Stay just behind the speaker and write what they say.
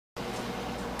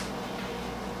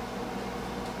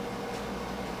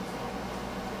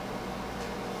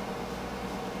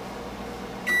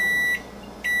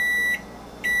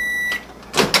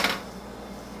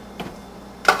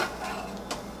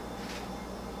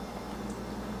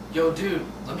Yo, dude,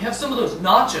 let me have some of those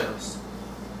nachos.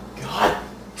 God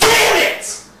damn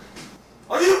it!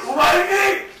 Are you providing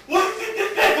me? What do you think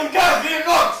this is? Some kind of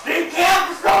Vietnam street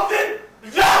camp or something?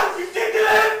 Is that what you think it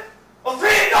is? A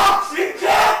Vietnam street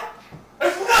camp?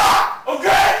 It's not!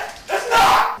 Okay? It's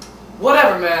not!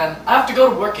 Whatever, man. I have to go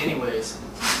to work anyways.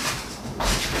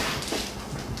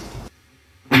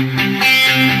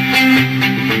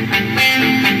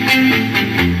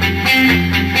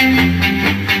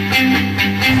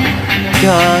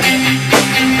 God,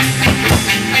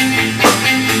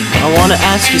 I want to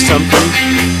ask you something.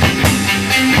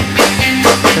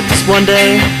 That this one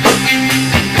day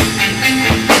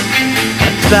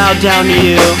I bowed down to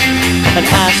you and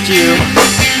asked you,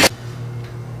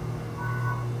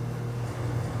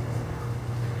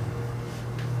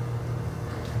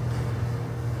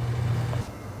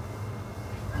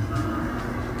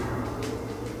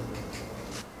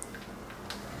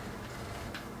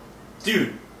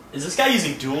 Dude, is this guy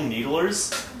using dual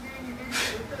needlers?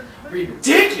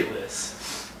 Ridiculous!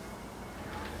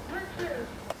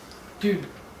 Dude,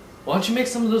 why don't you make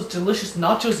some of those delicious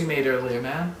nachos you made earlier,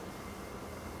 man?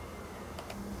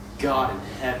 God in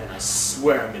heaven, I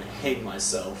swear I'm gonna hate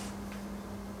myself.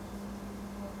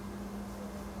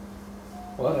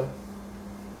 What?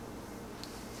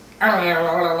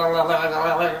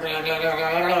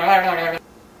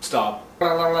 Stop.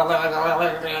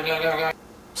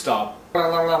 Stop.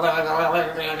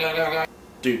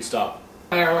 Dude, stop.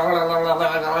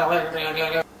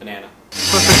 Banana.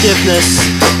 for forgiveness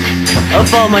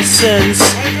of all my sins.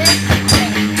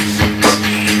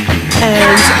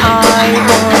 And I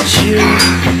want you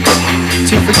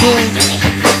to forgive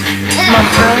my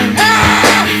friend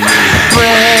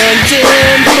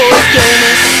Brandon for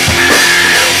gayness.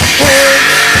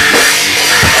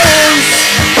 It is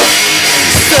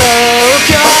so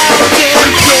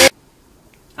goddamn gay.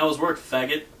 How was work,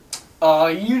 faggot?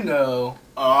 You know.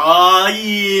 Aw,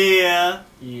 yeah.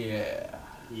 Yeah.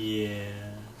 Yeah.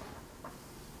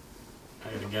 I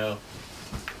gotta go.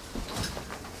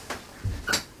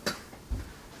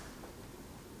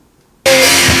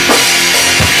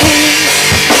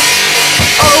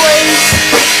 Always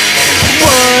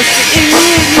wants to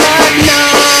eat my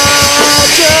nachos.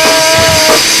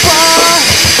 Why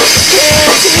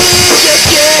can't he just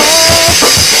get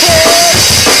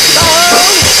his own?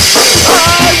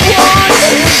 I want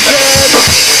him dead.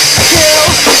 Kill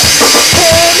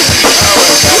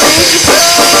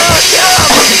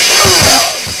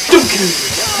him. Please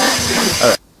don't.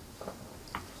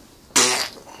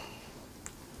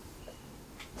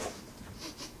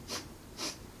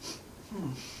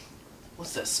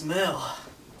 What's that smell?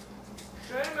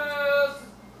 Shaymas!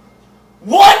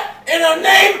 What in the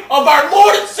name of our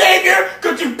Lord and Savior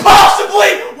could you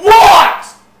possibly want?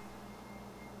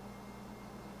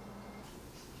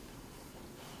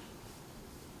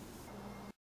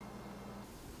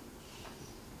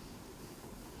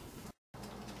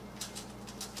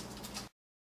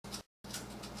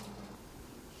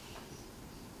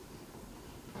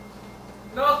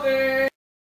 Nothing!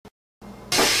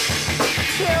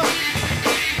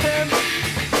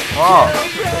 Oh.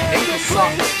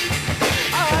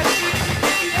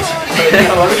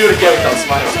 Let me do it again without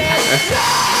smiling.